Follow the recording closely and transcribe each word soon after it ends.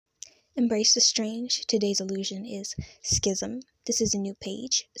Embrace the strange. Today's illusion is schism. This is a new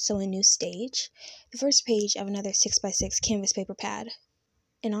page, so a new stage. The first page of another 6x6 canvas paper pad.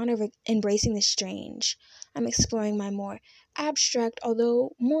 In honor of embracing the strange, I'm exploring my more abstract,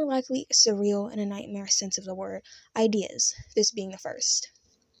 although more likely surreal and a nightmare sense of the word, ideas, this being the first.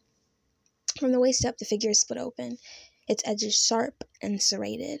 From the waist up, the figure is split open, its edges sharp and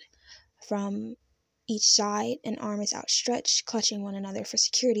serrated. From each side, an arm is outstretched, clutching one another for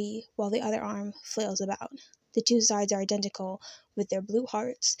security, while the other arm flails about. The two sides are identical, with their blue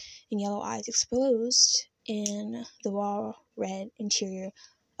hearts and yellow eyes exposed in the raw red interior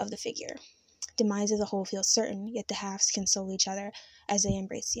of the figure. Demise as a whole feels certain, yet the halves console each other as they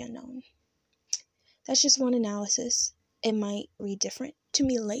embrace the unknown. That's just one analysis. It might read different to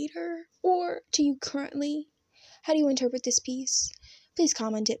me later, or to you currently. How do you interpret this piece? Please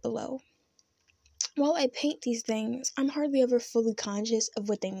comment it below. While I paint these things, I'm hardly ever fully conscious of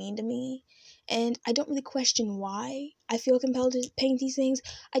what they mean to me, and I don't really question why I feel compelled to paint these things.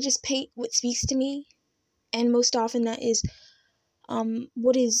 I just paint what speaks to me, and most often that is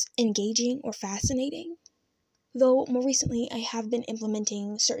what is engaging or fascinating. Though more recently I have been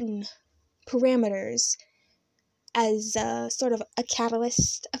implementing certain parameters as sort of a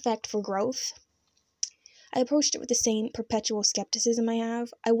catalyst effect for growth. I approached it with the same perpetual skepticism I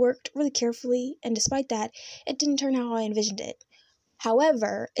have. I worked really carefully, and despite that, it didn't turn out how I envisioned it.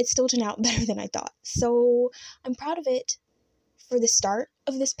 However, it still turned out better than I thought. So I'm proud of it for the start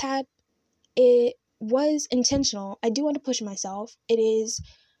of this pad. It was intentional. I do want to push myself. It is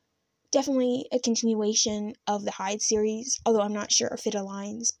definitely a continuation of the Hyde series, although I'm not sure if it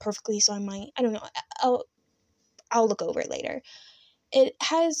aligns perfectly, so I don't know, I'll look over it later. It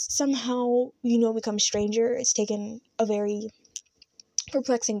has somehow, become stranger. It's taken a very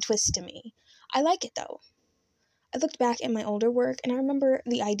perplexing twist to me. I like it, though. I looked back at my older work, and I remember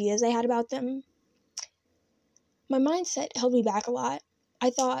the ideas I had about them. My mindset held me back a lot. I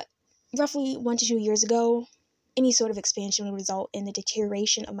thought, roughly 1 to 2 years ago, any sort of expansion would result in the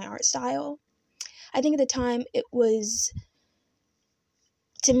deterioration of my art style. I think at the time, it was,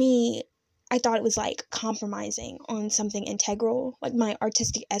 to me, I thought it was like compromising on something integral, like my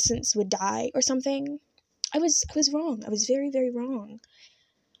artistic essence would die or something. I was wrong. I was very, very wrong.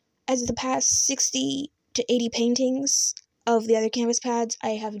 As the past 60 to 80 paintings of the other canvas pads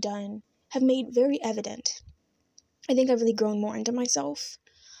I have done have made very evident, I think I've really grown more into myself.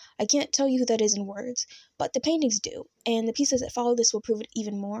 I can't tell you who that is in words, but the paintings do, and the pieces that follow this will prove it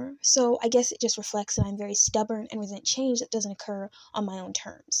even more. So I guess it just reflects that I'm very stubborn and resent change that doesn't occur on my own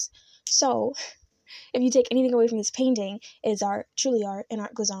terms. So, if you take anything away from this painting, it is art, truly art, and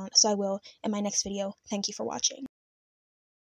art goes on, so I will in my next video. Thank you for watching.